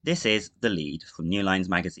This is The Lead from New Lines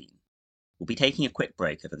magazine. We'll be taking a quick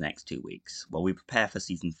break over the next 2 weeks while we prepare for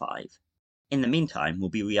Season 5. In the meantime, we'll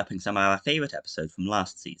be re-upping some of our favourite episodes from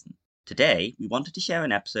last season. Today, we wanted to share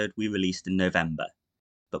an episode we released in November,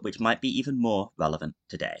 but which might be even more relevant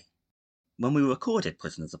today. When we recorded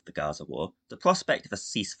Prisoners of the Gaza War, the prospect of a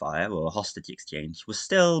ceasefire or a hostage exchange was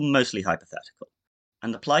still mostly hypothetical,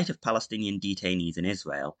 and the plight of Palestinian detainees in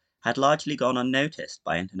Israel had largely gone unnoticed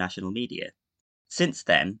by international media. Since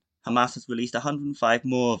then, Hamas has released 105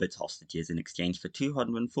 more of its hostages in exchange for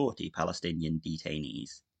 240 Palestinian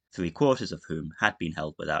detainees, 3/4 of whom had been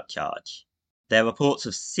held without charge. Their reports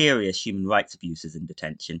of serious human rights abuses in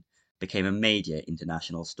detention became a major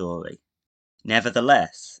international story.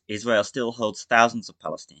 Nevertheless, Israel still holds thousands of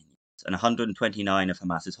Palestinians, and 129 of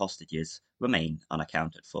Hamas's hostages remain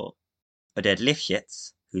unaccounted for. Oded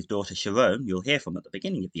Lifschitz, whose daughter Sharone you'll hear from at the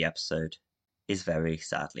beginning of the episode, is very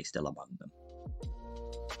sadly still among them.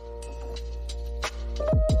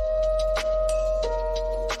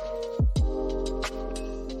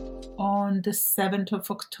 On the 7th of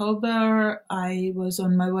October, I was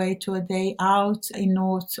on my way to a day out in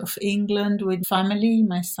north of England with family,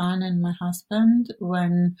 my son and my husband,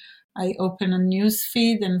 when I opened a news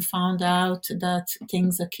feed and found out that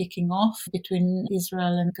things are kicking off between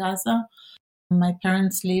Israel and Gaza. My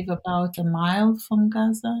parents live about a mile from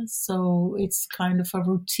Gaza, so it's kind of a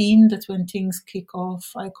routine that when things kick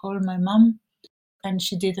off, I call my mom, and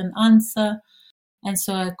she didn't answer. And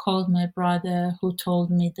so I called my brother, who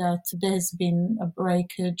told me that there's been a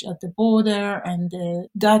breakage at the border, and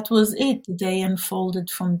that was it. The day unfolded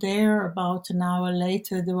from there. About an hour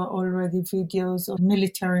later, there were already videos of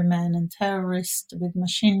military men and terrorists with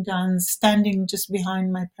machine guns standing just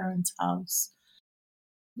behind my parents' house.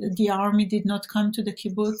 The army did not come to the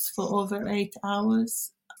kibbutz for over 8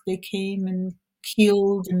 hours. They came and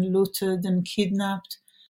killed and looted and kidnapped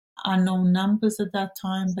unknown numbers at that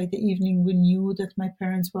time. By the evening, we knew that my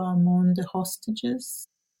parents were among the hostages.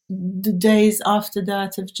 The days after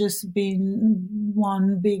that have just been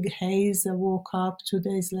one big haze. I woke up 2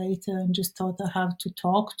 days later and just thought I have to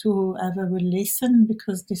talk to whoever will listen,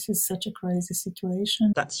 because this is such a crazy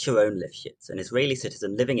situation. That's Sharone Lifschitz, an Israeli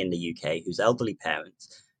citizen living in the UK whose elderly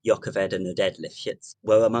parents, Yochaved and Oded Lifschitz,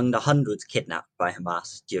 were among the hundreds kidnapped by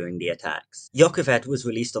Hamas during the attacks. Yochaved was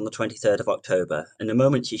released on the 23rd of October, and the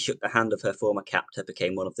moment she shook the hand of her former captor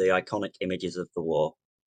became one of the iconic images of the war.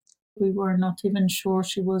 We were not even sure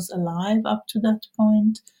she was alive up to that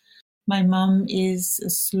point. My mom is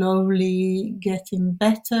slowly getting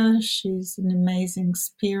better. She's an amazing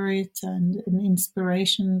spirit and an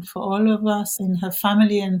inspiration for all of us in her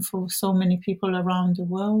family and for so many people around the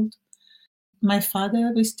world. My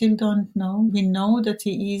father, we still don't know. We know that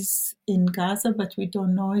he is in Gaza, but we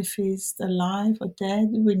don't know if he's alive or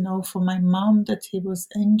dead. We know from my mom that he was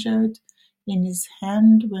injured in his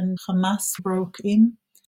hand when Hamas broke in.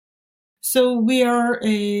 So we are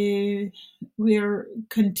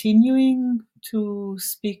continuing to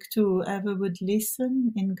speak to whoever would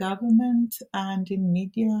listen in government and in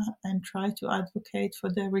media and try to advocate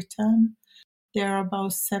for their return. There are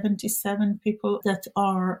about 77 people that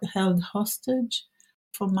are held hostage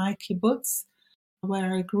from my kibbutz,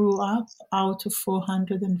 where I grew up, out of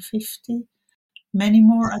 450. Many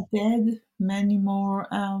more are dead. Many more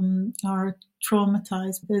are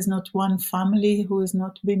traumatized. There's not one family who has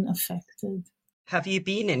not been affected. Have you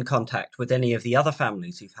been in contact with any of the other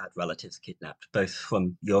families who've had relatives kidnapped, both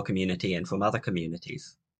from your community and from other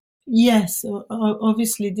communities? Yes,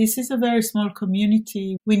 obviously, this is a very small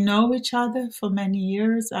community. We know each other for many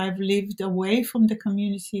years. I've lived away from the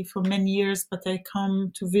community for many years, but I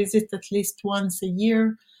come to visit at least once a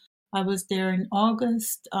year. I was there in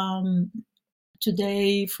August.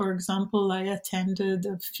 Today, for example, I attended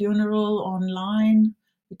a funeral online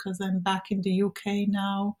because I'm back in the UK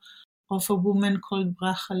now, of a woman called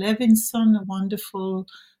Bracha Levinson, a wonderful,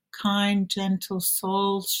 kind, gentle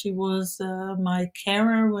soul. She was my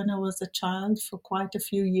carer when I was a child for quite a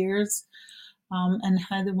few years, and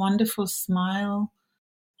had a wonderful smile.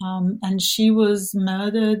 And she was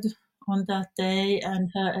murdered on that day, and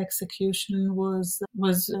her execution was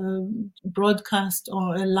broadcast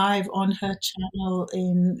or live on her channel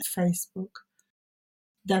in Facebook.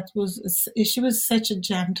 She was such a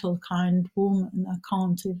gentle, kind woman. I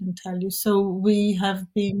can't even tell you. So we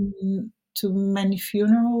have been to many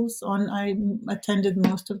funerals. I attended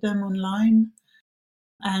most of them online,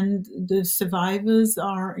 and the survivors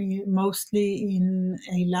are mostly in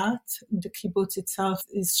Eilat. The kibbutz itself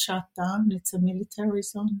is shut down. It's a military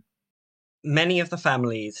zone. Many of the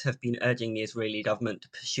families have been urging the Israeli government to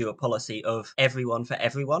pursue a policy of everyone for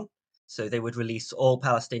everyone. So they would release all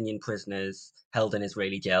Palestinian prisoners held in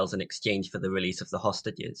Israeli jails in exchange for the release of the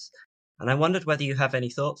hostages. And I wondered whether you have any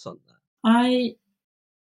thoughts on that. I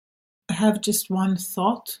have just one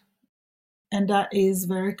thought, and that is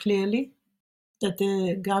very clearly that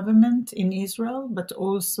the government in Israel, but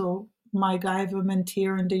also my government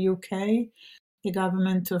here in the UK, the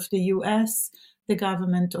government of the US, the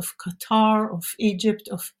government of Qatar, of Egypt,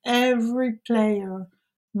 of every player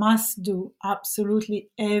must do absolutely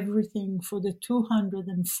everything for the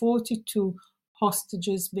 242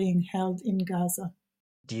 hostages being held in Gaza.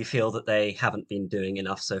 Do you feel that they haven't been doing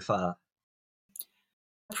enough so far?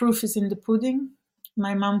 Proof is in the pudding.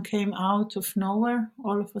 My mom came out of nowhere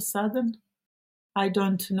all of a sudden. I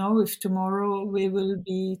don't know if tomorrow we will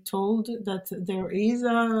be told that there is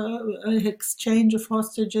an exchange of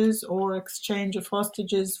hostages or exchange of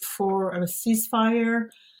hostages for a ceasefire.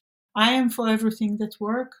 I am for everything that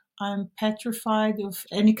works. I'm petrified of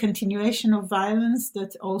any continuation of violence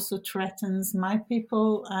that also threatens my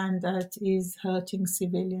people and that is hurting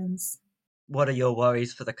civilians. What are your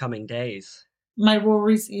worries for the coming days? My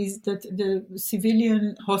worries is that the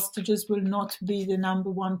civilian hostages will not be the number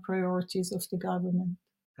one priorities of the government.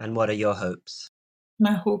 And what are your hopes?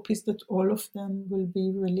 My hope is that all of them will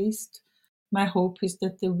be released. My hope is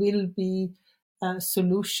that there will be a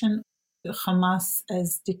solution. Hamas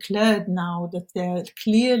has declared now that they are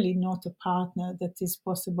clearly not a partner that is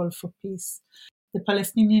possible for peace. The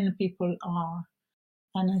Palestinian people are.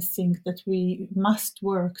 And I think that we must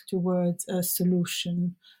work towards a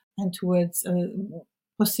solution and towards a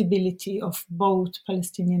possibility of both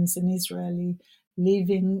Palestinians and Israeli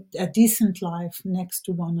living a decent life next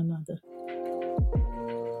to one another.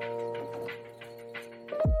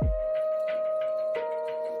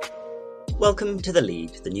 Welcome to The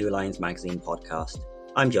Lead, the New Alliance magazine podcast.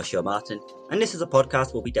 I'm Joshua Martin, and this is a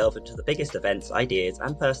podcast where we delve into the biggest events, ideas,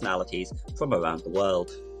 and personalities from around the world.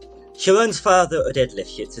 Sharone's father, Oded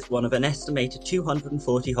Lifschitz, is one of an estimated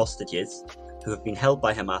 240 hostages who have been held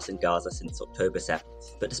by Hamas in Gaza since October 7th.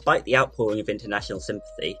 But despite the outpouring of international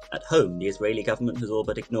sympathy, at home the Israeli government has all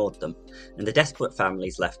but ignored them, and the desperate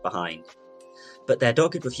families left behind. But their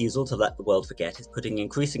dogged refusal to let the world forget is putting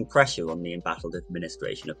increasing pressure on the embattled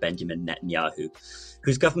administration of Benjamin Netanyahu,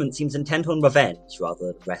 whose government seems intent on revenge rather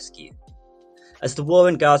than rescue. As the war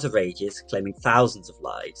in Gaza rages, claiming thousands of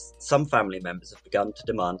lives, some family members have begun to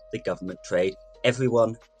demand the government trade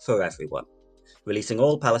everyone for everyone, releasing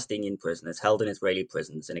all Palestinian prisoners held in Israeli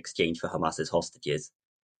prisons in exchange for Hamas's hostages.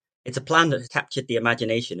 It's a plan that has captured the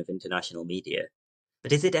imagination of international media.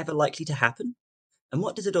 But is it ever likely to happen? And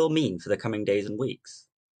what does it all mean for the coming days and weeks?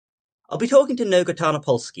 I'll be talking to Noga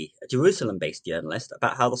Tarnopolsky, a Jerusalem-based journalist,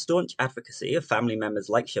 about how the staunch advocacy of family members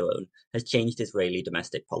like Sharone has changed Israeli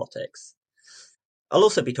domestic politics. I'll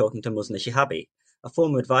also be talking to Muzna Shihabi, a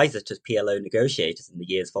former advisor to PLO negotiators in the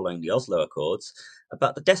years following the Oslo Accords,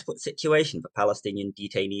 about the desperate situation for Palestinian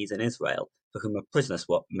detainees in Israel, for whom a prisoner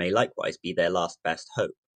swap may likewise be their last best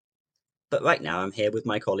hope. But right now I'm here with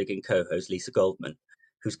my colleague and co-host Lisa Goldman,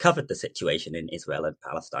 who's covered the situation in Israel and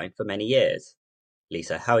Palestine for many years.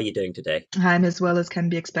 Lisa, how are you doing today? I'm as well as can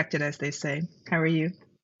be expected, as they say. How are you?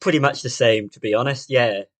 Pretty much the same, to be honest,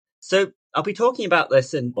 yeah. So I'll be talking about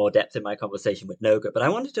this in more depth in my conversation with Noga, but I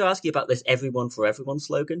wanted to ask you about this everyone for everyone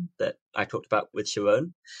slogan that I talked about with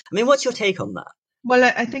Sharone. I mean, what's your take on that? Well,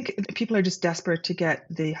 I think people are just desperate to get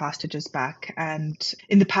the hostages back. And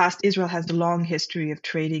in the past, Israel has a long history of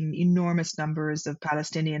trading enormous numbers of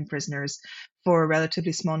Palestinian prisoners for a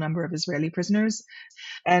relatively small number of Israeli prisoners.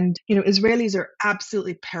 And, Israelis are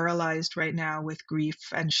absolutely paralyzed right now with grief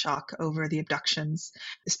and shock over the abductions,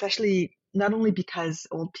 especially not only because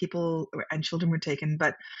old people and children were taken,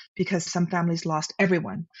 but because some families lost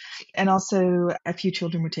everyone. And also a few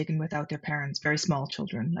children were taken without their parents, very small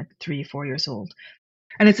children, like 3, 4 years old.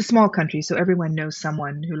 And it's a small country, so everyone knows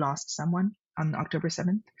someone who lost someone on October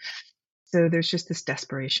 7th. So there's just this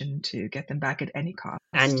desperation to get them back at any cost.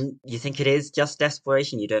 And you think it is just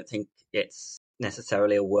desperation? You don't think it's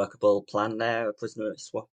necessarily a workable plan there, a prisoner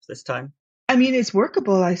swap this time? I mean, it's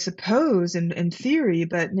workable, I suppose, in theory,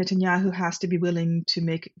 but Netanyahu has to be willing to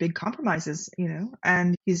make big compromises,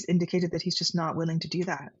 and he's indicated that he's just not willing to do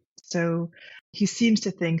that. So he seems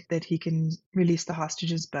to think that he can release the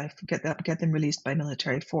hostages get them released by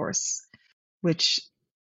military force, which,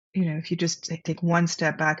 if you just take one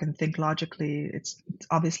step back and think logically, it's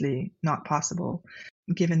obviously not possible,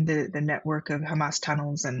 given the network of Hamas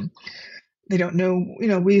tunnels and They don't know,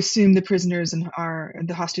 we assume the prisoners and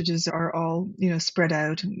the hostages are all, spread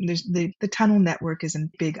out. The tunnel network is a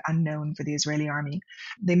big unknown for the Israeli army.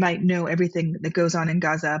 They might know everything that goes on in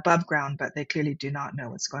Gaza above ground, but they clearly do not know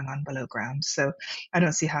what's going on below ground. So I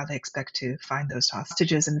don't see how they expect to find those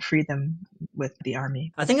hostages and free them with the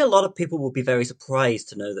army. I think a lot of people will be very surprised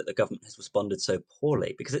to know that the government has responded so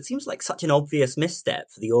poorly, because it seems like such an obvious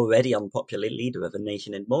misstep for the already unpopular leader of a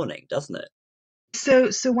nation in mourning, doesn't it?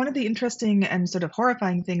 So one of the interesting and sort of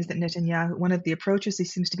horrifying things that Netanyahu, one of the approaches he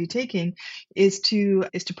seems to be taking, is to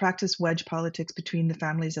practice wedge politics between the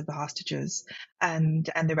families of the hostages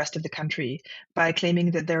and the rest of the country by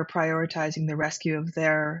claiming that they're prioritizing the rescue of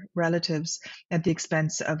their relatives at the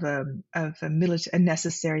expense of a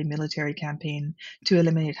necessary military campaign to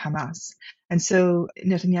eliminate Hamas. And so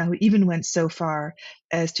Netanyahu even went so far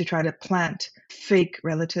as to try to plant fake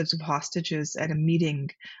relatives of hostages at a meeting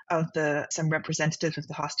of some representatives of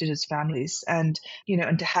the hostages' families, and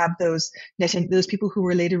to have those people who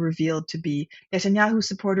were later revealed to be Netanyahu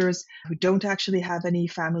supporters who don't actually have any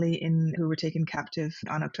family who were taken captive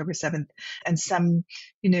on October 7th, and some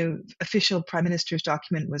official prime minister's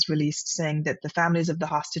document was released saying that the families of the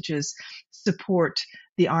hostages support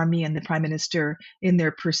the army and the prime minister in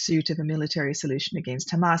their pursuit of a military solution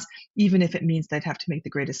against Hamas, even if it means they'd have to make the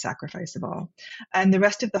greatest sacrifice of all. And the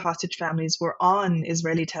rest of the hostage families were on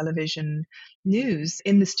Israeli television news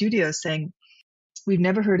in the studio saying, we've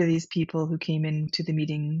never heard of these people who came into the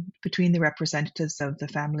meeting between the representatives of the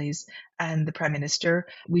families and the prime minister.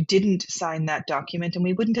 We didn't sign that document, and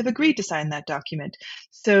we wouldn't have agreed to sign that document.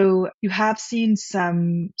 So you have seen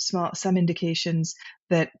some indications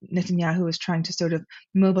that Netanyahu is trying to sort of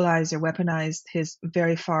mobilize or weaponize his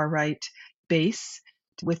very far right base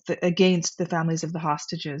against the families of the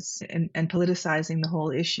hostages and politicizing the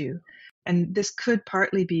whole issue. And this could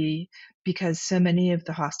partly be because so many of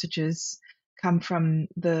the hostages come from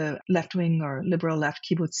the left-wing or liberal left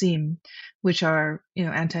kibbutzim, which are,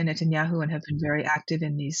 anti-Netanyahu and have been very active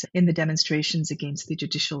in the demonstrations against the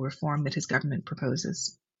judicial reform that his government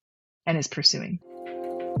proposes and is pursuing.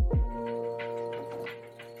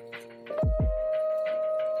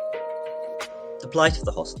 The plight of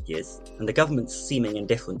the hostages and the government's seeming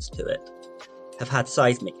indifference to it have had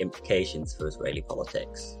seismic implications for Israeli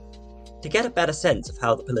politics. To get a better sense of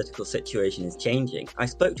how the political situation is changing, I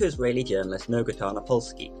spoke to Israeli journalist Noga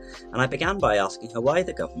Tarnopolsky, and I began by asking her why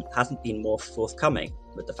the government hasn't been more forthcoming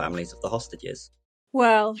with the families of the hostages.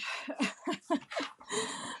 Well,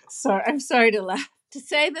 I'm sorry to laugh. To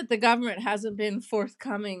say that the government hasn't been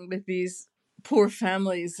forthcoming with these poor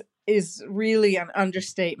families is really an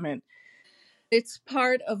understatement. It's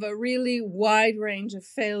part of a really wide range of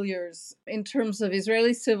failures in terms of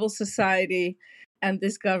Israeli civil society and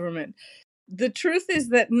this government. The truth is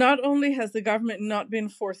that not only has the government not been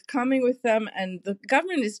forthcoming with them, and the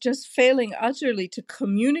government is just failing utterly to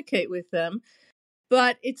communicate with them,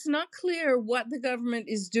 but it's not clear what the government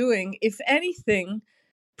is doing, if anything,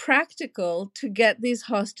 practical to get these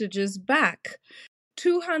hostages back.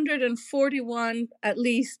 241, at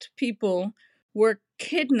least, people were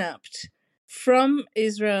kidnapped from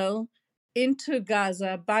Israel into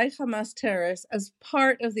Gaza by Hamas terrorists as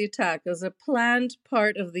part of the attack, as a planned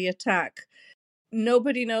part of the attack.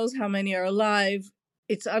 Nobody knows how many are alive.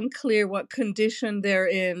 It's unclear what condition they're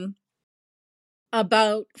in.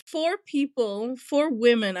 About 4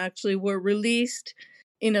 women actually, were released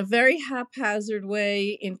in a very haphazard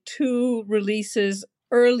way in 2 releases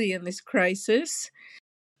early in this crisis.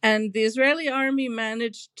 And the Israeli army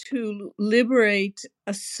managed to liberate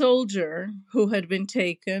a soldier who had been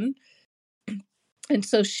taken. And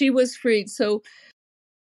so she was freed. So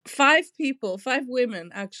 5 women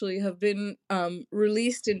actually have been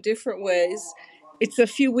released in different ways. It's a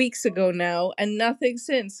few weeks ago now, and nothing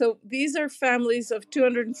since. So these are families of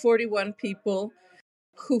 241 people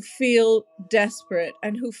who feel desperate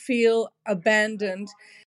and who feel abandoned.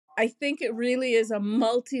 I think it really is a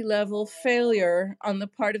multi-level failure on the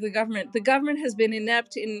part of the government. The government has been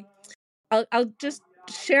inept in, I'll just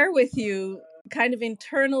share with you kind of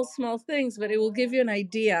internal small things, but it will give you an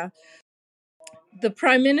idea. The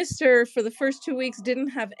prime minister for the first 2 weeks didn't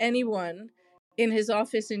have anyone in his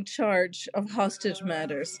office in charge of hostage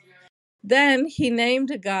matters. Then he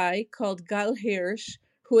named a guy called Gal Hirsch,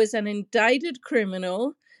 who is an indicted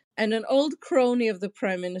criminal and an old crony of the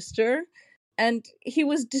prime minister, and he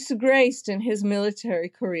was disgraced in his military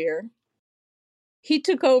career. He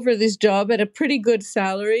took over this job at a pretty good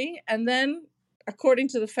salary, and then, according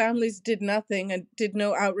to the families, did nothing and did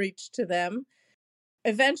no outreach to them.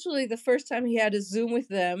 Eventually, the first time he had a Zoom with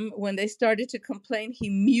them, when they started to complain, he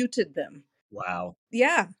muted them. Wow.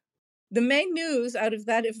 Yeah. The main news out of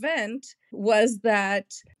that event was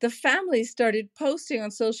that the family started posting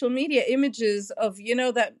on social media images of,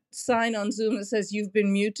 that sign on Zoom that says you've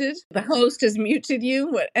been muted. The host has muted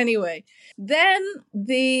you. Anyway, then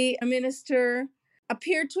the minister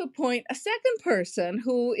appeared to appoint a second person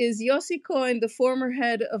who is Yossi Cohen, the former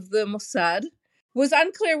head of the Mossad. Was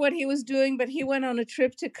unclear what he was doing, but he went on a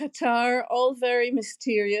trip to Qatar, all very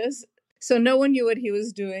mysterious. So no one knew what he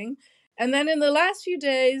was doing. And then in the last few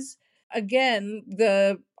days, again,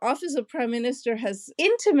 the Office of Prime Minister has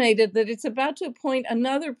intimated that it's about to appoint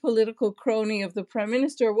another political crony of the Prime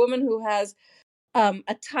Minister, a woman who has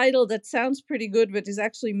a title that sounds pretty good, but is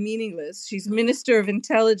actually meaningless. She's Minister of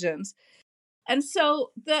Intelligence. And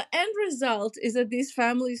so the end result is that these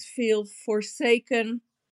families feel forsaken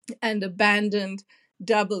and abandoned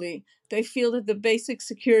doubly. They feel that the basic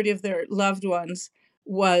security of their loved ones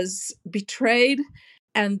was betrayed,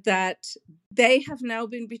 and that they have now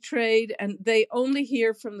been betrayed, and they only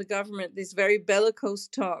hear from the government this very bellicose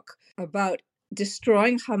talk about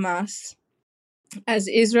destroying Hamas as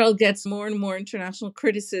Israel gets more and more international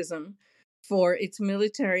criticism for its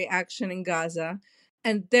military action in Gaza,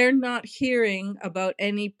 and they're not hearing about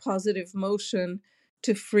any positive motion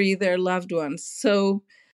to free their loved ones. So,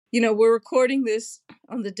 we're recording this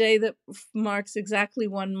on the day that marks exactly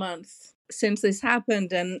 1 month since this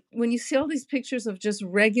happened. And when you see all these pictures of just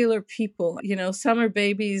regular people, some are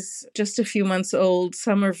babies just a few months old,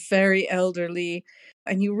 some are very elderly,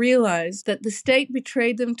 and you realize that the state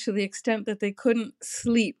betrayed them to the extent that they couldn't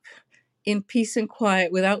sleep in peace and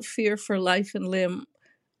quiet without fear for life and limb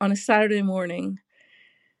on a Saturday morning,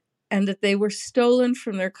 and that they were stolen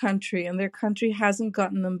from their country, and their country hasn't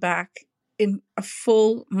gotten them back in a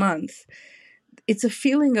full month. It's a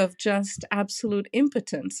feeling of just absolute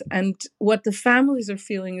impotence. And what the families are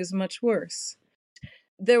feeling is much worse.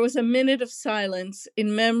 There was a minute of silence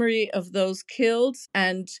in memory of those killed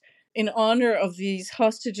and in honor of these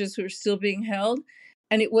hostages who are still being held.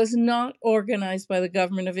 And it was not organized by the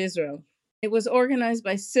government of Israel. It was organized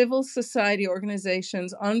by civil society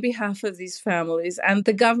organizations on behalf of these families, and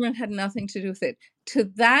the government had nothing to do with it. To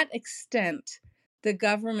that extent, the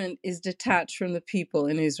government is detached from the people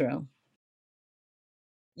in Israel.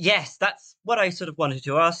 Yes, that's what I sort of wanted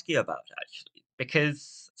to ask you about, actually,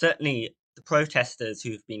 because certainly the protesters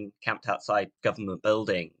who've been camped outside government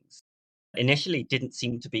buildings initially didn't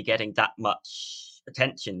seem to be getting that much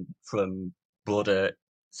attention from broader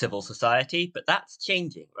civil society, but that's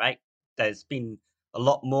changing, right? There's been a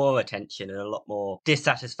lot more attention and a lot more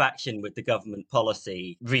dissatisfaction with the government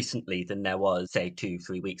policy recently than there was, say,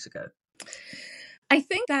 2-3 weeks ago. I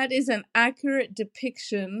think that is an accurate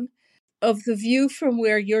depiction of the view from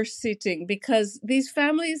where you're sitting, because these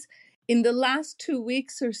families in the last 2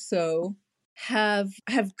 weeks or so have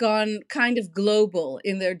gone kind of global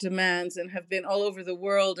in their demands and have been all over the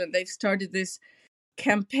world, and they've started this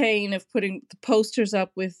campaign of putting the posters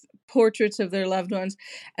up with portraits of their loved ones.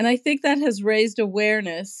 And I think that has raised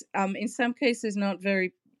awareness, in some cases not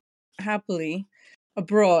very happily,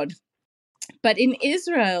 abroad. But in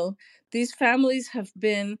Israel, these families have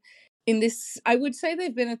been in this, I would say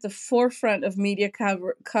they've been at the forefront of media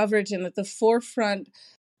coverage and at the forefront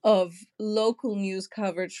of local news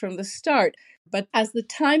coverage from the start. But as the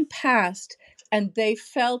time passed and they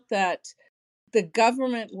felt that the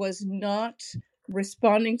government was not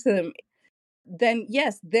responding to them, then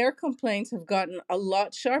yes, their complaints have gotten a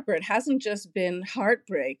lot sharper. It hasn't just been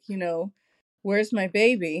heartbreak, where's my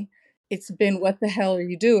baby? It's been, what the hell are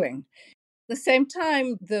you doing? At the same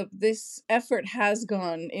time, this effort has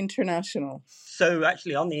gone international. So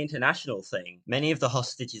actually, on the international thing, many of the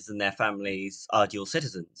hostages and their families are dual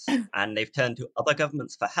citizens, and they've turned to other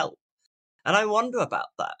governments for help. And I wonder about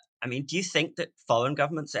that. I mean, do you think that foreign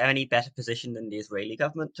governments are any better positioned than the Israeli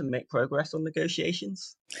government to make progress on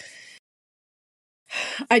negotiations?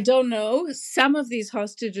 I don't know. Some of these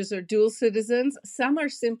hostages are dual citizens. Some are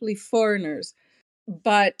simply foreigners.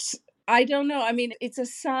 But I don't know. I mean, it's a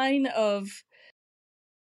sign of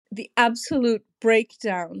the absolute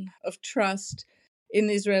breakdown of trust in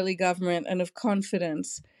the Israeli government and of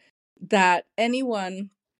confidence that anyone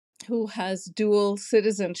who has dual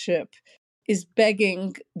citizenship is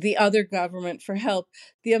begging the other government for help.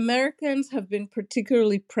 The Americans have been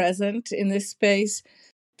particularly present in this space.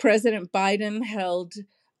 President Biden held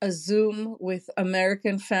a Zoom with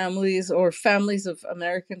American families or families of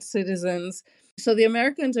American citizens. So the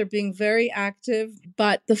Americans are being very active.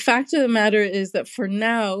 But the fact of the matter is that for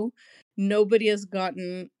now, nobody has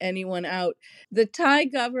gotten anyone out. The Thai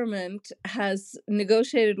government has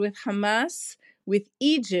negotiated with Hamas, with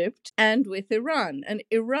Egypt, and with Iran. And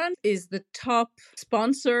Iran is the top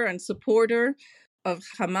sponsor and supporter of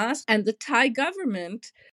Hamas. And the Thai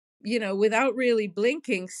government, without really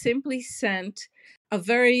blinking, simply sent a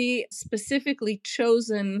very specifically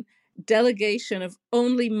chosen delegation of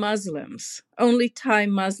only Muslims, only Thai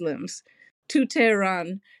Muslims, to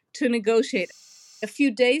Tehran to negotiate. A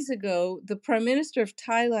few days ago, the Prime Minister of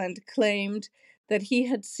Thailand claimed that he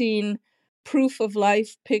had seen proof of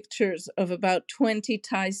life pictures of about 20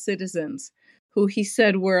 Thai citizens who he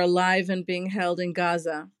said were alive and being held in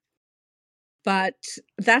Gaza. But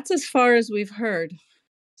that's as far as we've heard.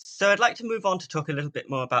 So I'd like to move on to talk a little bit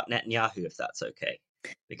more about Netanyahu, if that's okay,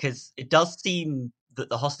 because it does seem that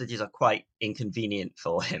the hostages are quite inconvenient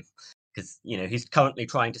for him, because he's currently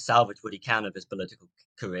trying to salvage what he can of his political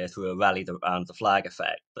career through a rally around the flag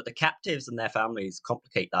effect. But the captives and their families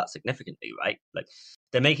complicate that significantly, right? Like,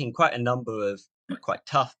 they're making quite a number of quite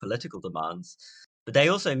tough political demands, but they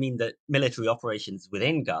also mean that military operations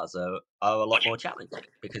within Gaza are a lot more challenging,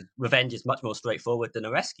 because revenge is much more straightforward than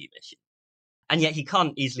a rescue mission. And yet he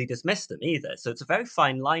can't easily dismiss them either. So it's a very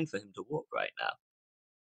fine line for him to walk right now.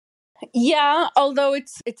 Yeah, although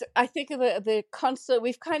it's I think the constant,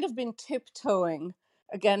 we've kind of been tiptoeing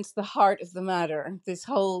against the heart of the matter this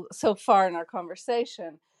whole so far in our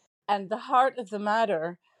conversation. And the heart of the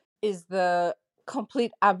matter is the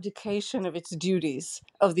complete abdication of its duties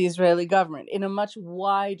of the Israeli government in a much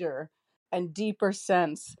wider and deeper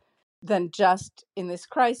sense than just in this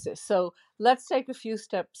crisis. So let's take a few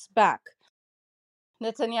steps back.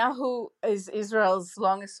 Netanyahu is Israel's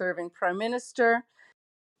longest serving prime minister,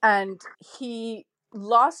 and he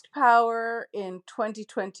lost power in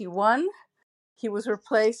 2021. He was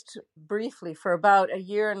replaced briefly for about a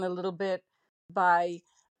year and a little bit by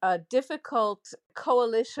a difficult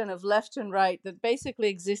coalition of left and right that basically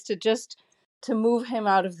existed just to move him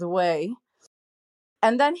out of the way.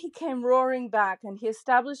 And then he came roaring back, and he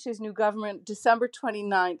established his new government December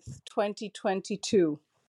 29th, 2022.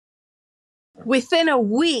 Within a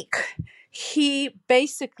week, he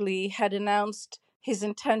basically had announced his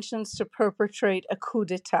intentions to perpetrate a coup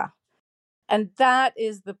d'etat. And that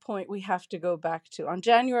is the point we have to go back to. On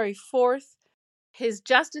January 4th, his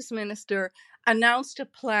justice minister announced a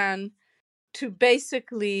plan to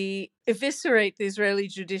basically eviscerate the Israeli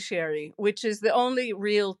judiciary, which is the only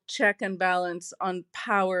real check and balance on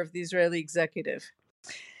power of the Israeli executive.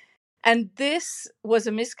 And this was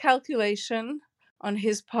a miscalculation on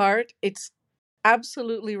his part. It's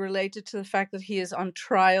absolutely related to the fact that he is on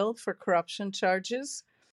trial for corruption charges.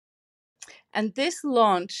 And this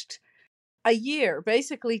launched a year,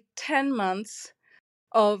 basically 10 months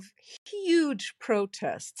of huge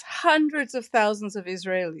protests, hundreds of thousands of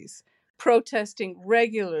Israelis protesting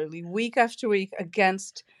regularly, week after week,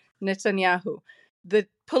 against Netanyahu. The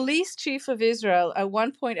police chief of Israel at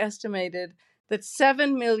one point estimated that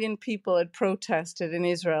 7 million people had protested in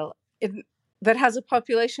Israel, that has a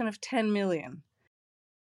population of 10 million.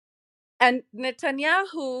 And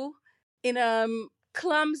Netanyahu, in a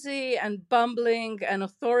clumsy and bumbling and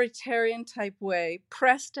authoritarian type way,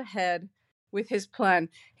 pressed ahead with his plan.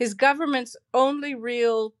 His government's only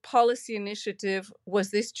real policy initiative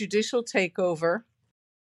was this judicial takeover,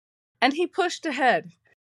 and he pushed ahead.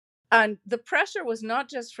 And the pressure was not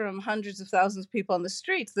just from hundreds of thousands of people on the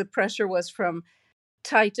streets. The pressure was from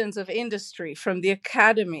titans of industry, from the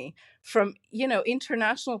academy, from,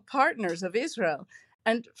 international partners of Israel.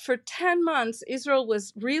 And for 10 months, Israel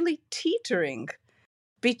was really teetering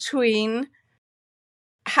between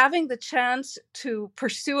having the chance to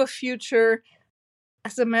pursue a future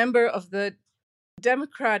as a member of the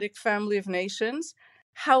democratic family of nations,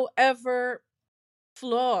 however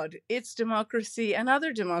flawed its democracy and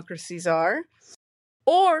other democracies are,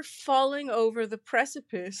 or falling over the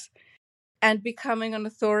precipice and becoming an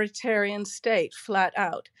authoritarian state flat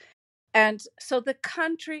out. And so the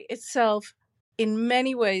country itself, in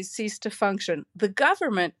many ways, ceased to function. The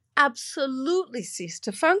government absolutely ceased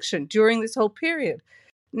to function during this whole period.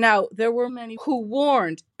 Now, there were many who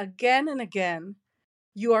warned again and again,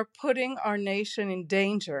 you are putting our nation in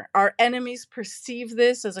danger. Our enemies perceive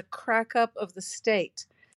this as a crack up of the state.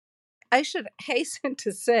 I should hasten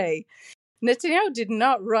to say, Netanyahu did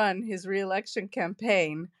not run his re-election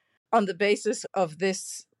campaign on the basis of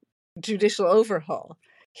this judicial overhaul.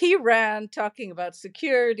 He ran talking about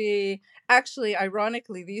security. Actually,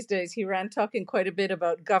 ironically, these days, he ran talking quite a bit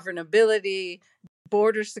about governability,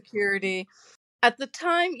 border security. At the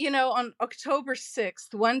time, on October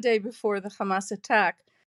 6th, one day before the Hamas attack,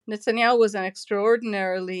 Netanyahu was an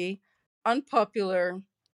extraordinarily unpopular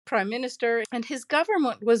prime minister, and his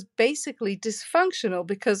government was basically dysfunctional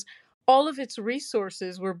because all of its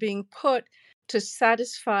resources were being put to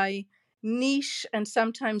satisfy niche and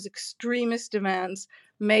sometimes extremist demands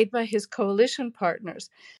made by his coalition partners.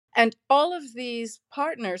 And all of these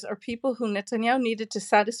partners are people who Netanyahu needed to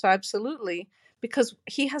satisfy absolutely, because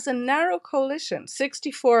he has a narrow coalition,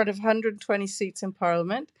 64 out of 120 seats in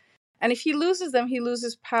parliament. And if he loses them, he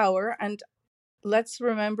loses power. And let's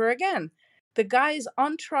remember again, the guy is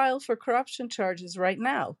on trial for corruption charges right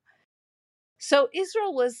now. So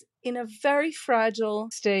Israel was in a very fragile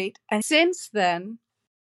state. And since then,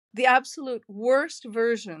 the absolute worst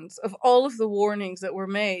versions of all of the warnings that were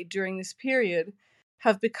made during this period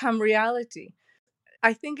have become reality.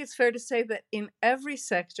 I think it's fair to say that in every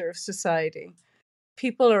sector of society,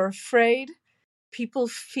 people are afraid, people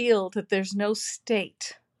feel that there's no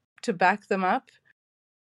state to back them up,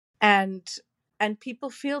 and people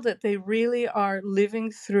feel that they really are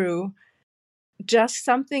living through just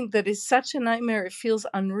something that is such a nightmare, it feels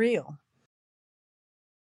unreal.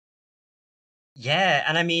 Yeah,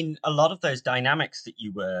 and I mean, a lot of those dynamics that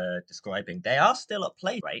you were describing, they are still at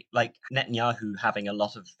play, right? Like Netanyahu having a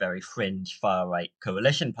lot of very fringe far-right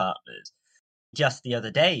coalition partners. Just the other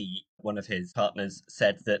day, one of his partners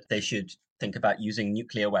said that they should think about using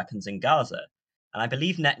nuclear weapons in Gaza. And I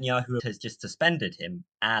believe Netanyahu has just suspended him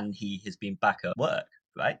and he has been back at work,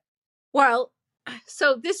 right? Well,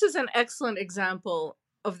 so this is an excellent example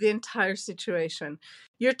of the entire situation.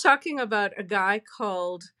 You're talking about a guy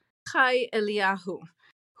called Chai Eliyahu,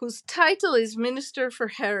 whose title is Minister for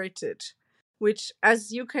Heritage, which,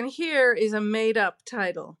 as you can hear, is a made-up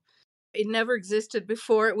title. It never existed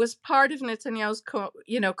before. It was part of Netanyahu's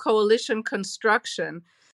coalition construction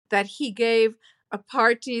that he gave a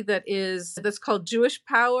party that's called Jewish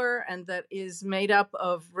Power, and that is made up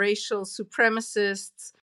of racial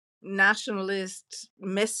supremacists, nationalists,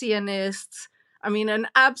 messianists. I mean, an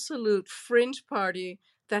absolute fringe party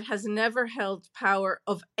that has never held power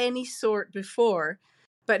of any sort before.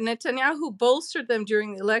 But Netanyahu bolstered them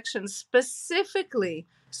during the election specifically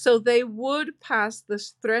so they would pass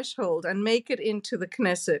this threshold and make it into the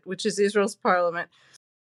Knesset, which is Israel's parliament.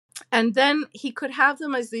 And then he could have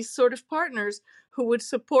them as these sort of partners who would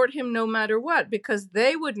support him no matter what, because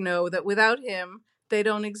they would know that without him, they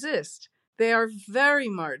don't exist. They are very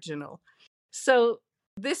marginal. So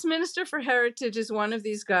this Minister for Heritage is one of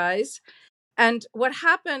these guys. And what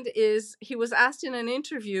happened is he was asked in an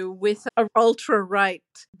interview with an ultra-right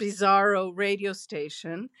bizarro radio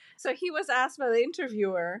station. So he was asked by the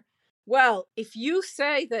interviewer, well, if you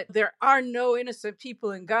say that there are no innocent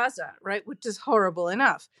people in Gaza, right, which is horrible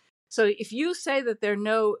enough. So if you say that there are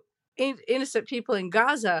no innocent people in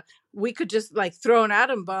Gaza, we could just throw an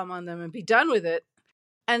atom bomb on them and be done with it.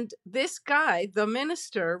 And this guy, the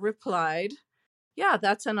minister, replied, yeah,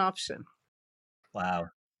 that's an option. Wow.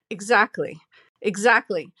 Exactly.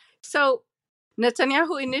 So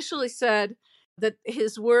Netanyahu initially said that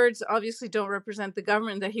his words obviously don't represent the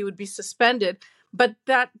government, that he would be suspended, but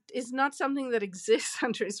that is not something that exists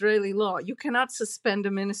under Israeli law. You cannot suspend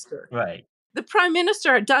a minister. Right. The prime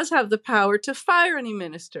minister does have the power to fire any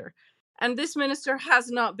minister, and this minister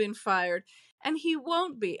has not been fired, and he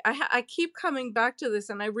won't be. I keep coming back to this,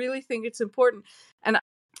 and I really think it's important. And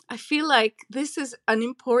I feel like this is an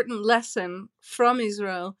important lesson from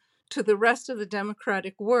Israel to the rest of the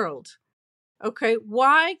democratic world. Okay,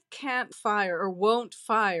 why can't fire or won't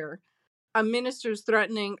fire a minister who's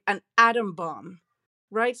threatening an atom bomb,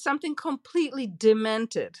 right? Something completely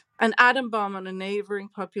demented, an atom bomb on a neighboring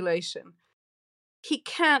population. He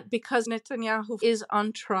can't, because Netanyahu is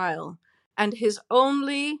on trial, and his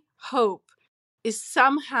only hope is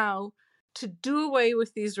somehow to do away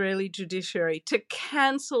with the Israeli judiciary, to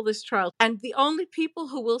cancel this trial. And the only people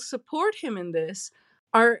who will support him in this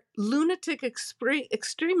are lunatic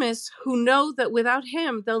extremists who know that without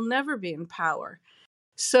him, they'll never be in power.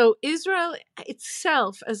 So Israel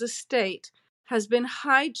itself as a state has been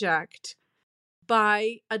hijacked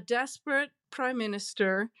by a desperate prime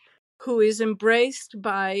minister who is embraced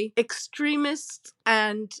by extremists,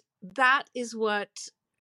 and that is what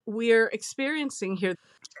we're experiencing here.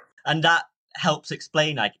 And that helps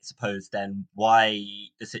explain, I suppose, then why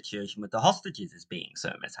the situation with the hostages is being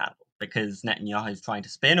so mishandled. Because Netanyahu is trying to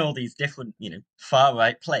spin all these different,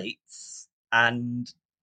 far-right plates, and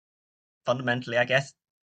fundamentally, I guess,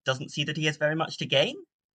 doesn't see that he has very much to gain.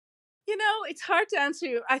 It's hard to answer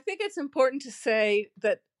you. I think it's important to say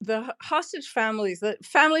that the hostage families, the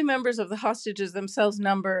family members of the hostages themselves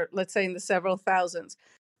number, let's say, in the several thousands,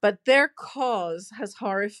 but their cause has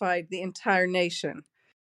horrified the entire nation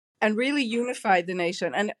and really unified the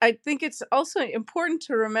nation. And I think it's also important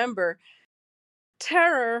to remember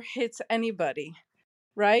terror hits anybody,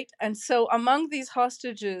 right? And so among these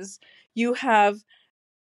hostages, you have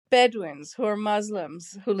Bedouins who are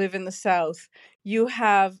Muslims who live in the south. You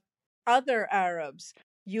have other Arabs.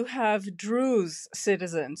 you have Druze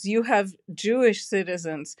citizens, you have Jewish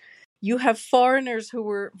citizens, you have foreigners who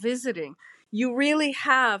were visiting. You really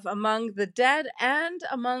have, among the dead and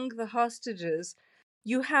among the hostages,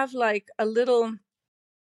 you have like a little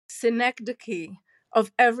synecdoche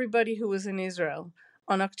of everybody who was in Israel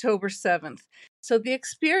on October 7th. So the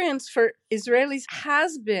experience for Israelis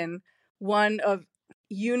has been one of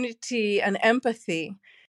unity and empathy,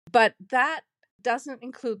 but that doesn't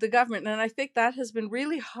include the government. And I think that has been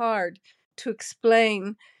really hard to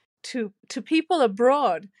explain to people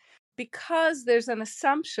abroad, because there's an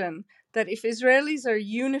assumption that if Israelis are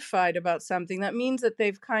unified about something, that means that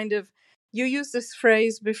they've kind of, you used this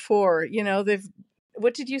phrase before, they've,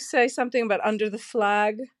 what did you say? Something about under the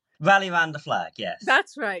flag? Rally around the flag, yes.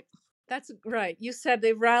 That's right. That's right. You said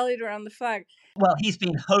they rallied around the flag. Well, he's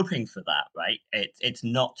been hoping for that, right? It's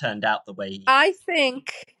not turned out the way I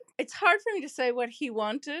think it's hard for me to say what he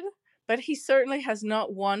wanted, but he certainly has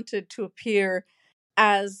not wanted to appear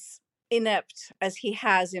as inept as he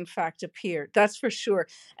has in fact appeared. That's for sure.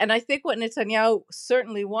 And I think what Netanyahu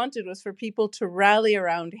certainly wanted was for people to rally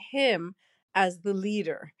around him as the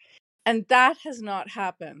leader. And that has not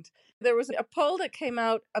happened. There was a poll that came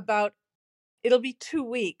out about, it'll be 2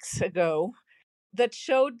 weeks ago, that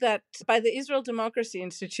showed that by the Israel Democracy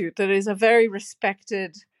Institute, that is a very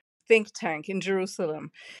respected think tank in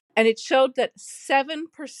Jerusalem. And it showed that 7%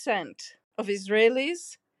 of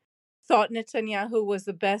Israelis thought Netanyahu was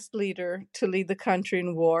the best leader to lead the country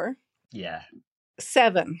in war. Yeah.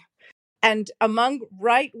 7. And among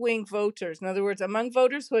right-wing voters, in other words, among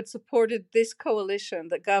voters who had supported this coalition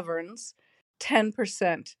that governs,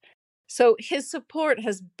 10%. So his support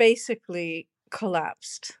has basically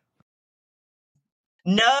collapsed.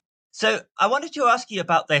 No. So I wanted to ask you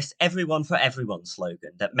about this everyone for everyone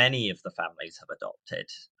slogan that many of the families have adopted.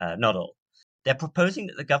 Not all. They're proposing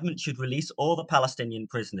that the government should release all the Palestinian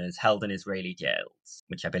prisoners held in Israeli jails,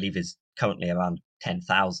 which I believe is currently around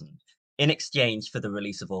 10,000, in exchange for the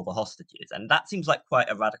release of all the hostages. And that seems like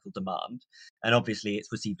quite a radical demand. And obviously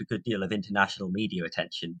it's received a good deal of international media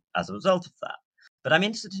attention as a result of that. But I'm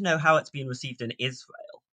interested to know how it's been received in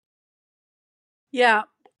Israel. Yeah.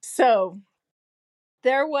 So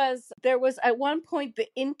there was at one point the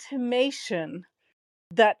intimation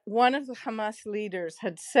that one of the Hamas leaders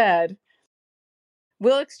had said,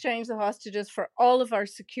 we'll exchange the hostages for all of our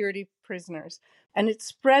security prisoners. And it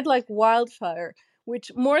spread like wildfire,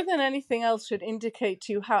 which more than anything else should indicate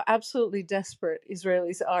to you how absolutely desperate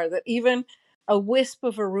Israelis are, that even a wisp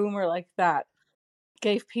of a rumor like that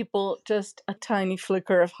gave people just a tiny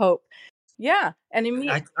flicker of hope. Yeah. And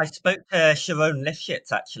I spoke to Sharone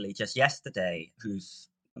Lifschitz actually just yesterday, whose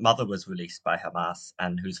mother was released by Hamas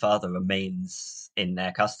and whose father remains in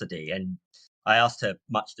their custody. And I asked her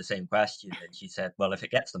much the same question, and she said, well, if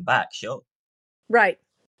it gets them back, sure. Right.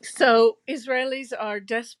 So Israelis are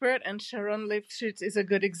desperate, and Sharone Lifschitz is a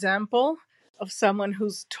good example of someone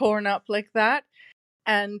who's torn up like that.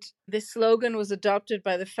 And this slogan was adopted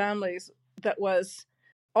by the families that was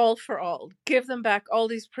all for all. Give them back, all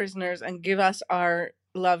these prisoners, and give us our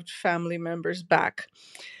loved family members back.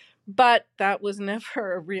 But that was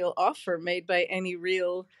never a real offer made by any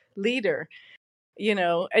real leader.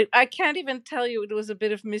 I can't even tell you, it was a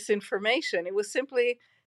bit of misinformation. It was simply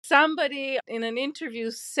somebody in an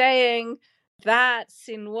interview saying that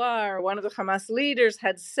Sinwar, one of the Hamas leaders,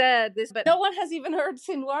 had said this, but no one has even heard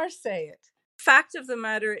Sinwar say it. Fact of the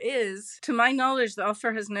matter is, to my knowledge, the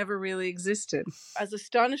offer has never really existed. As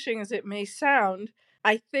astonishing as it may sound,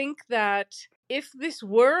 I think that if this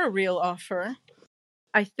were a real offer,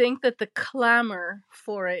 I think that the clamor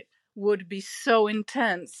for it would be so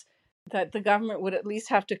intense that the government would at least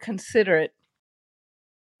have to consider it.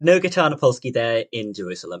 Noga Tarnopolsky there in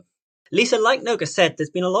Jerusalem. Lisa, like Noga said, there's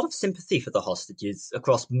been a lot of sympathy for the hostages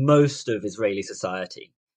across most of Israeli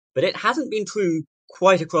society, but it hasn't been true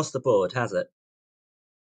quite across the board, has it?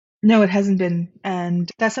 No, it hasn't been. And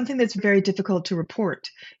that's something that's very difficult to report,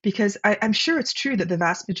 because I'm sure it's true that the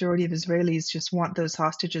vast majority of Israelis just want those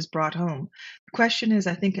hostages brought home. The question is,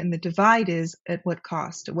 I think, and the divide is at what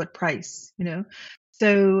cost, at what price,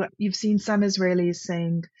 So you've seen some Israelis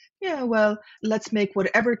saying, yeah, well, let's make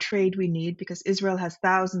whatever trade we need, because Israel has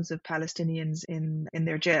thousands of Palestinians in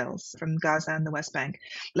their jails from Gaza and the West Bank.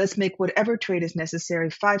 Let's make whatever trade is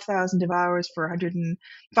necessary, 5,000 of ours for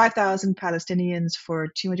 5,000 Palestinians for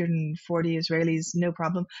 240 Israelis, no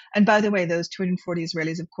problem. And by the way, those 240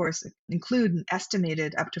 Israelis, of course, include an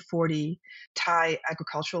estimated up to 40 Thai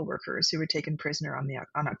agricultural workers who were taken prisoner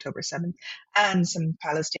on October 7th, and some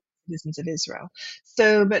Palestinian citizens of Israel.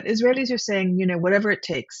 So, but Israelis are saying, whatever it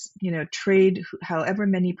takes, trade however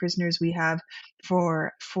many prisoners we have.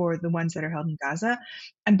 for the ones that are held in Gaza.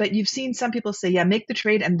 But you've seen some people say, yeah, make the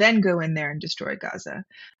trade and then go in there and destroy Gaza.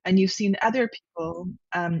 And you've seen other people,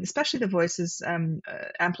 especially the voices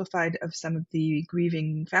amplified of some of the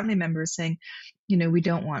grieving family members saying, we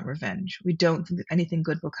don't want revenge. We don't think anything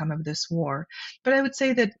good will come of this war. But I would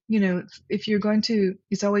say that, if you're going to,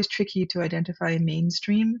 it's always tricky to identify a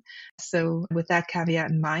mainstream. So with that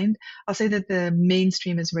caveat in mind, I'll say that the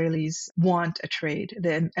mainstream Israelis want a trade.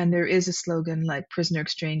 And there is a slogan like prisoner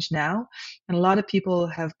exchange now. And a lot of people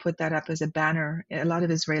have put that up as a banner. A lot of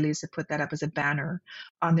Israelis have put that up as a banner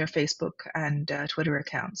on their Facebook and Twitter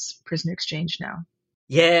accounts, prisoner exchange now.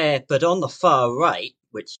 Yeah, but on the far right,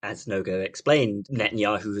 which, as Noga explained,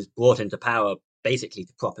 Netanyahu has brought into power basically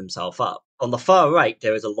to prop himself up. On the far right,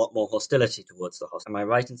 there is a lot more hostility towards the hostages. Am I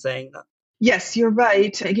right in saying that? Yes, you're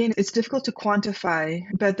right. Again, it's difficult to quantify,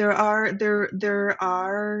 but there are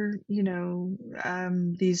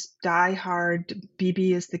these diehard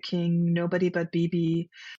Bibi is the king, nobody but Bibi,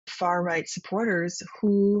 far right supporters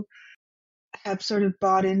who have sort of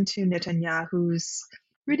bought into Netanyahu's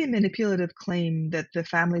really manipulative claim that the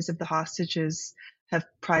families of the hostages have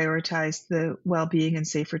prioritized the well-being and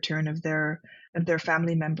safe return of their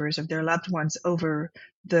family members, of their loved ones, over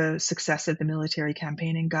the success of the military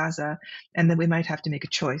campaign in Gaza, and that we might have to make a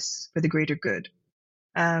choice for the greater good.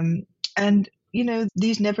 And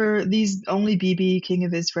these only Bibi, King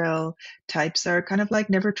of Israel types are kind of like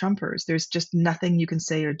never Trumpers. There's just nothing you can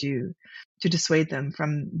say or do to dissuade them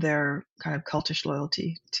from their kind of cultish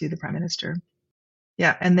loyalty to the prime minister.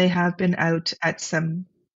 Yeah, and they have been out at some.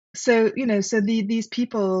 So, these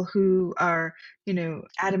people who are,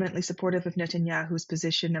 adamantly supportive of Netanyahu's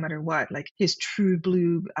position, no matter what, like his true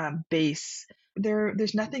blue base,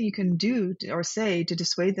 there's nothing you can do or say to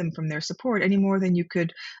dissuade them from their support any more than you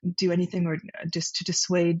could do anything or just to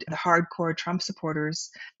dissuade the hardcore Trump supporters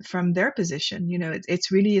from their position.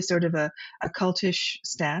 It's really a sort of a cultish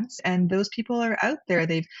stance, and those people are out there.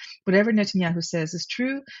 Whatever Netanyahu says is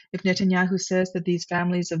true. If Netanyahu says that these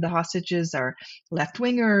families of the hostages are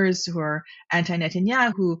left-wingers who are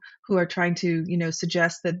anti-Netanyahu, who are trying to,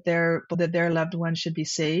 suggest that their loved ones should be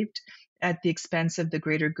saved at the expense of the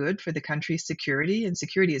greater good for the country's security. And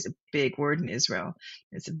security is a big word in Israel.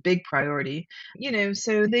 It's a big priority.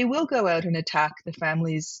 So they will go out and attack the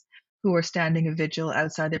families who are standing a vigil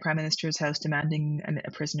outside the prime minister's house demanding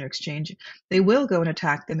a prisoner exchange. They will go and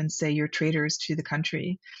attack them and say you're traitors to the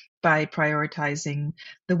country by prioritizing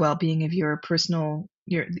the well-being of your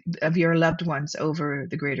loved ones over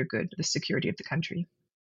the greater good, the security of the country.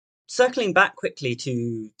 Circling back quickly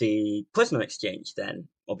to the prisoner exchange then,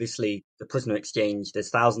 obviously the prisoner exchange, there's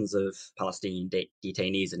thousands of Palestinian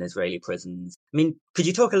detainees in Israeli prisons. I mean, could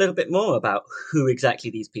you talk a little bit more about who exactly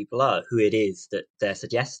these people are, who it is that they're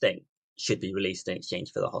suggesting should be released in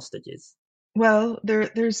exchange for the hostages? Well,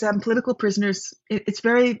 there's political prisoners. It's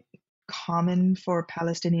very common for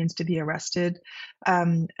Palestinians to be arrested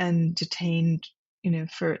and detained,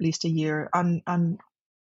 for at least a year on kind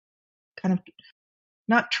of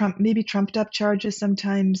not maybe trumped up charges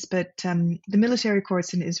sometimes, but the military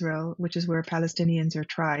courts in Israel, which is where Palestinians are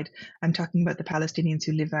tried, I'm talking about the Palestinians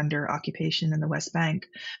who live under occupation in the West Bank,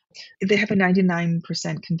 they have a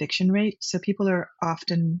 99% conviction rate. So people are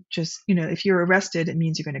often just, if you're arrested, it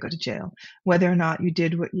means you're going to go to jail. Whether or not you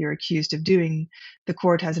did what you're accused of doing, the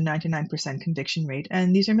court has a 99% conviction rate.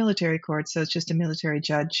 And these are military courts, so it's just a military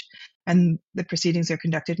judge. And the proceedings are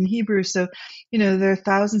conducted in Hebrew. So, there are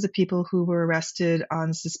thousands of people who were arrested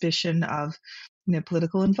on suspicion of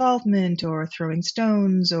political involvement or throwing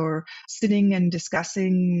stones or sitting and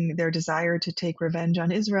discussing their desire to take revenge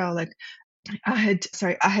on Israel. Like Ahad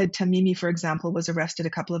Tamimi, for example, was arrested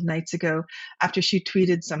a couple of nights ago after she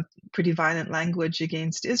tweeted some pretty violent language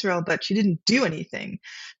against Israel, but she didn't do anything.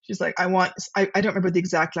 She's like, I don't remember the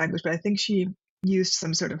exact language, but I think she used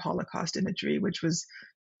some sort of Holocaust imagery, which was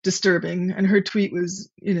disturbing, and her tweet was,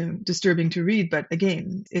 disturbing to read, but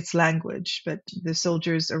again, it's language. But the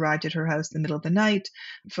soldiers arrived at her house in the middle of the night,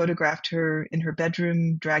 photographed her in her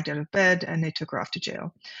bedroom, dragged out of bed, and they took her off to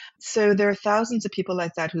jail. So there are thousands of people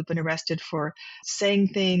like that who've been arrested for saying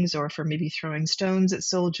things or for maybe throwing stones at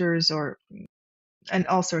soldiers and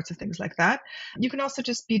all sorts of things like that. You can also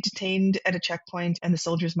just be detained at a checkpoint, and the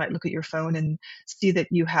soldiers might look at your phone and see that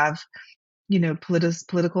you have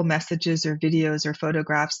political messages or videos or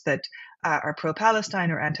photographs that are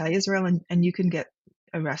pro-Palestine or anti-Israel, and you can get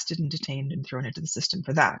arrested and detained and thrown into the system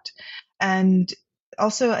for that. And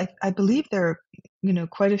also, I believe there are,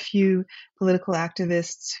 quite a few political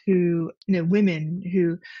activists who, women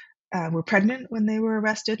who were pregnant when they were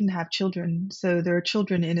arrested and have children. So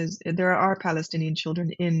there are Palestinian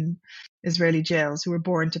children in Israeli jails who were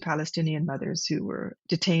born to Palestinian mothers who were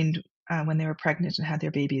detained when they were pregnant and had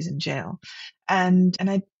their babies in jail. And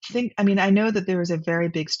I know that there was a very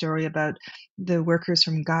big story about the workers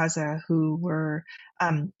from Gaza who were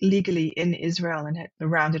legally in Israel and had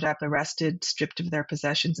rounded up, arrested, stripped of their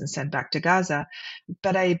possessions and sent back to Gaza.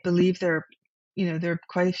 But I believe there are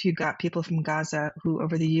quite a few people from Gaza who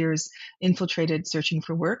over the years infiltrated searching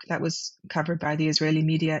for work. That was covered by the Israeli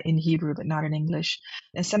media in Hebrew, but not in English.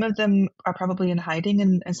 And some of them are probably in hiding,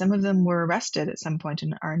 and some of them were arrested at some point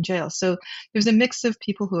and are in jail. So there's a mix of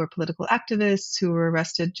people who are political activists who were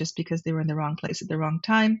arrested just because they were in the wrong place at the wrong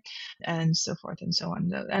time, and so forth and so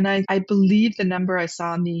on. And I believe the number I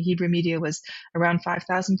saw in the Hebrew media was around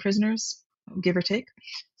 5,000 prisoners, give or take.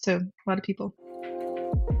 So a lot of people.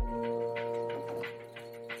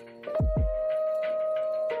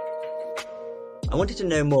 I wanted to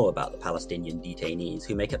know more about the Palestinian detainees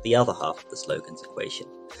who make up the other half of the slogan's equation,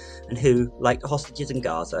 and who, like the hostages in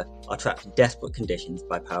Gaza, are trapped in desperate conditions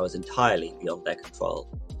by powers entirely beyond their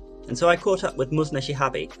control. And so I caught up with Muzna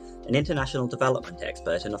Shihabi, an international development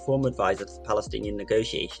expert and a former advisor to the Palestinian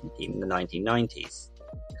negotiation team in the 1990s.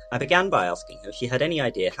 I began by asking her if she had any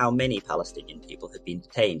idea how many Palestinian people had been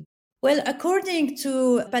detained. Well, according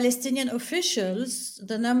to Palestinian officials,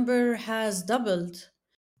 the number has doubled.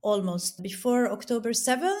 Almost. Before October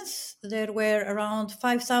 7th, there were around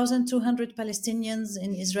 5,200 Palestinians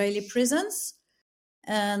in Israeli prisons.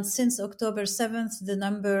 And since October 7th, the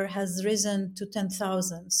number has risen to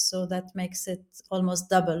 10,000. So that makes it almost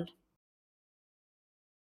double.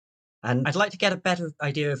 And I'd like to get a better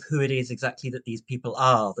idea of who it is exactly that these people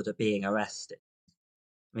are that are being arrested.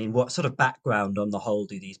 I mean, what sort of background on the whole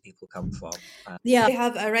do these people come from? We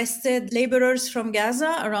have arrested laborers from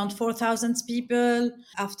Gaza, around 4,000 people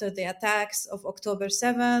after the attacks of October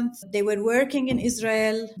 7th. They were working in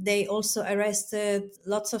Israel. They also arrested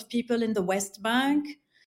lots of people in the West Bank,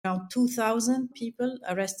 around 2,000 people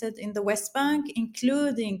arrested in the West Bank,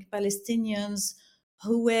 including Palestinians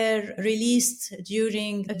who were released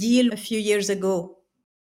during a deal a few years ago.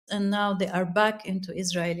 And now they are back into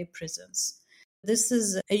Israeli prisons. This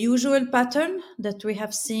is a usual pattern that we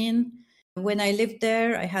have seen. When I lived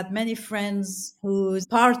there, I had many friends whose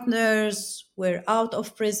partners were out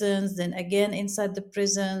of prisons, then again inside the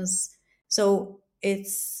prisons. So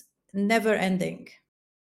it's never ending.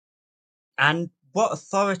 And what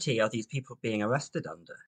authority are these people being arrested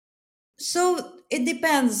under? So it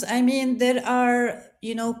depends. I mean, there are,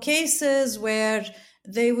 cases where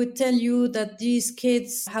they would tell you that these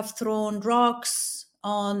kids have thrown rocks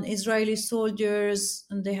on Israeli soldiers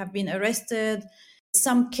and they have been arrested.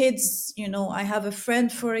 Some kids, I have a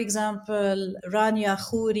friend, for example, Rania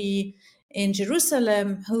Khouri in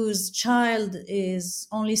Jerusalem, whose child is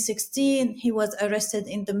only 16. He was arrested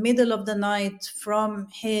in the middle of the night from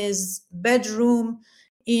his bedroom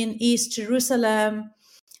in East Jerusalem.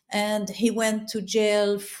 And he went to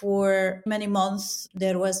jail for many months.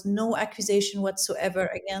 There was no accusation whatsoever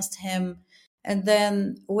against him. And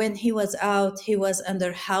then when he was out, he was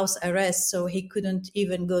under house arrest, so he couldn't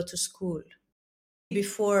even go to school.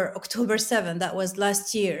 Before October 7th, that was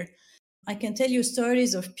last year. I can tell you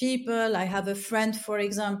stories of people. I have a friend, for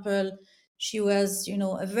example, she was,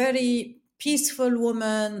 a very peaceful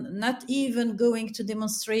woman, not even going to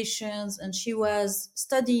demonstrations. And she was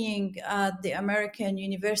studying at the American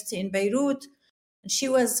University in Beirut. And she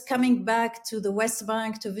was coming back to the West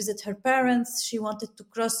Bank to visit her parents. She wanted to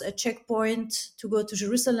cross a checkpoint to go to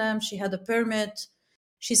Jerusalem. She had a permit.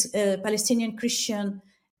 She's a Palestinian Christian.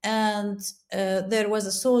 And there was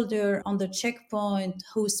a soldier on the checkpoint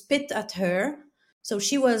who spit at her. So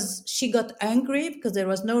she got angry because there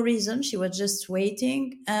was no reason. She was just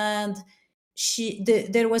waiting. And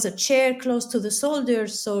there was a chair close to the soldier.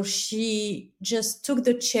 So she just took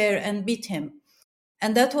the chair and beat him.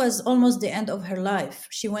 And that was almost the end of her life.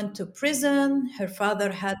 She went to prison. Her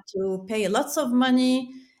father had to pay lots of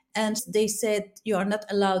money. And they said, you are not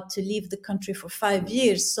allowed to leave the country for 5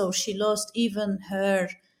 years. So she lost even her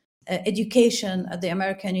education at the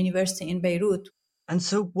American University in Beirut. And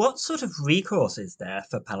so what sort of recourse is there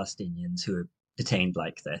for Palestinians who are detained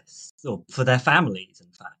like this, or for their families,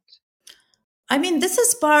 in fact? I mean, this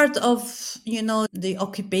is part of, the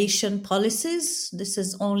occupation policies. This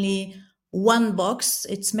is only one box.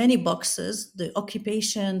 It's many boxes. The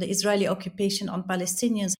Israeli occupation on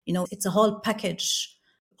Palestinians, it's a whole package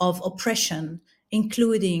of oppression,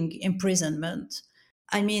 including imprisonment.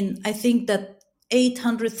 I mean, I think that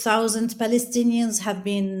 800,000 Palestinians have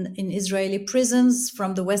been in Israeli prisons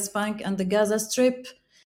from the West Bank and the Gaza Strip.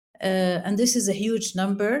 And this is a huge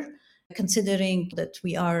number. considering that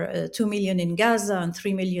we are 2 million in Gaza and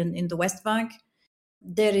 3 million in the West Bank.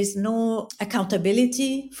 There is no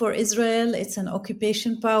accountability for Israel. It's an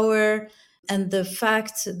occupation power. And the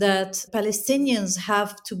fact that Palestinians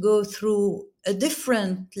have to go through a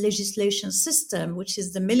different legislation system, which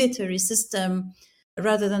is the military system,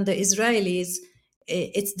 rather than the Israelis,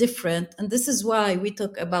 it's different. And this is why we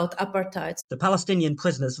talk about apartheid. The Palestinian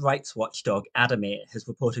prisoners' rights watchdog Adamir has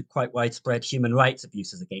reported quite widespread human rights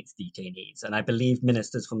abuses against detainees, and I believe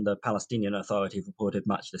ministers from the Palestinian Authority have reported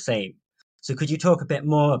much the same. So could you talk a bit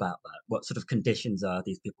more about that? What sort of conditions are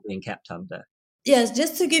these people being kept under? Yes,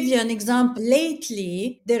 just to give you an example,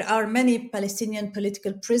 lately there are many Palestinian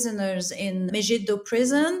political prisoners in Megiddo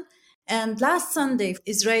prison, and last Sunday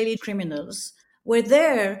Israeli criminals were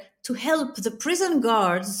there to help the prison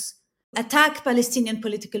guards attack Palestinian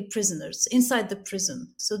political prisoners inside the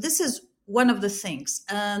prison. So this is one of the things.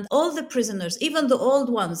 And all the prisoners, even the old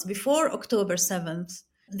ones before October 7th,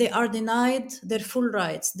 they are denied their full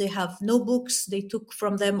rights. They have no books. They took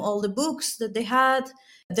from them all the books that they had,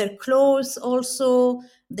 their clothes also.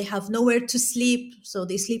 They have nowhere to sleep, so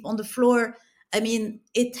they sleep on the floor. I mean,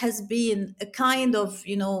 it has been a kind of,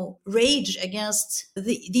 rage against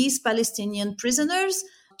these Palestinian prisoners.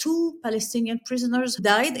 2 Palestinian prisoners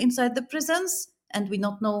died inside the prisons, and we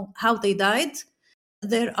don't know how they died.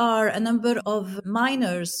 There are a number of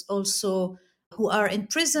minors also who are in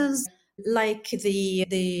prisons, like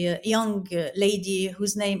the young lady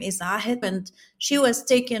whose name is Ahed, and she was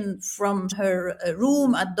taken from her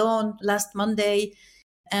room at dawn last Monday.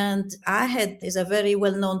 And Ahed is a very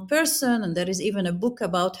well-known person, and there is even a book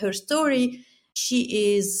about her story.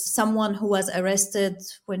 She is someone who was arrested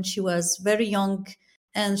when she was very young,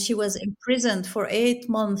 and she was imprisoned for 8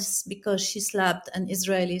 months because she slapped an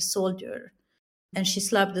Israeli soldier. And she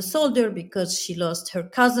slapped the soldier because she lost her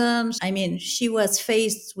cousin. I mean, she was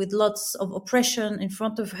faced with lots of oppression in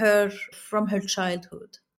front of her from her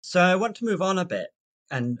childhood. So I want to move on a bit.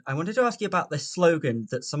 And I wanted to ask you about this slogan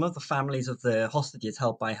that some of the families of the hostages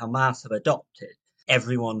held by Hamas have adopted,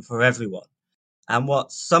 everyone for everyone. And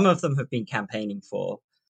what some of them have been campaigning for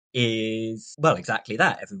is, well, exactly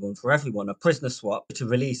that, everyone for everyone, a prisoner swap to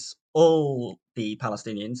release all the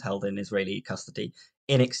Palestinians held in Israeli custody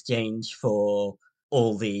in exchange for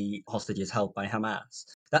all the hostages held by Hamas.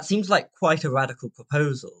 That seems like quite a radical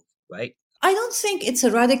proposal, right? I don't think it's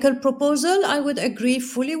a radical proposal. I would agree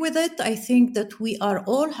fully with it. I think that we are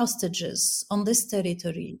all hostages on this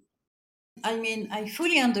territory. I mean, I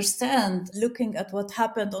fully understand looking at what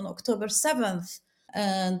happened on October 7th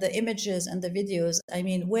and the images and the videos. I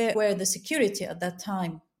mean, where were the security at that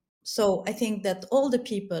time? So I think that all the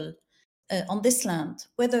people on this land,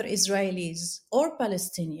 whether Israelis or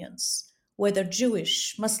Palestinians, whether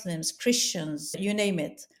Jewish, Muslims, Christians, you name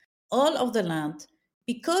it, all of the land,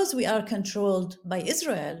 because we are controlled by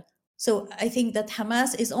Israel. So I think that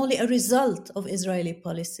Hamas is only a result of Israeli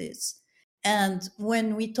policies. And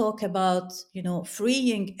when we talk about,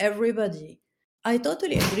 freeing everybody, I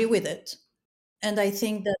totally agree with it. And I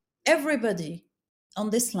think that everybody on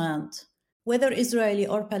this land, whether Israeli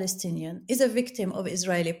or Palestinian, is a victim of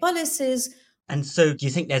Israeli policies. And so do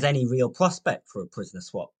you think there's any real prospect for a prisoner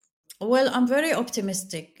swap? Well, I'm very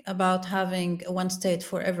optimistic about having one state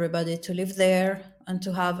for everybody to live there and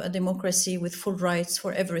to have a democracy with full rights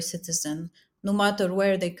for every citizen, no matter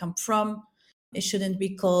where they come from. It shouldn't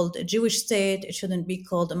be called a Jewish state. It shouldn't be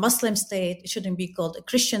called a Muslim state. It shouldn't be called a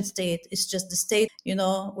Christian state. It's just the state,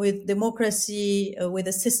 with democracy, with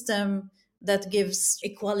a system that gives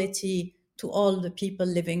equality to all the people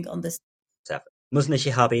living on this. Muzna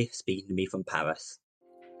Shihabi speaking to me from Paris.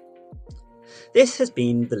 This has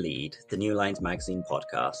been The Lead, the New Lines magazine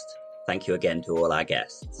podcast. Thank you again to all our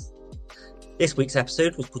guests. This week's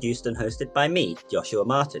episode was produced and hosted by me, Joshua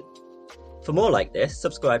Martin. For more like this,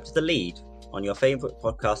 subscribe to The Lead on your favourite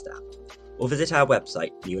podcast app or visit our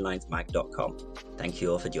website, newlinesmag.com. Thank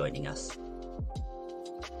you all for joining us.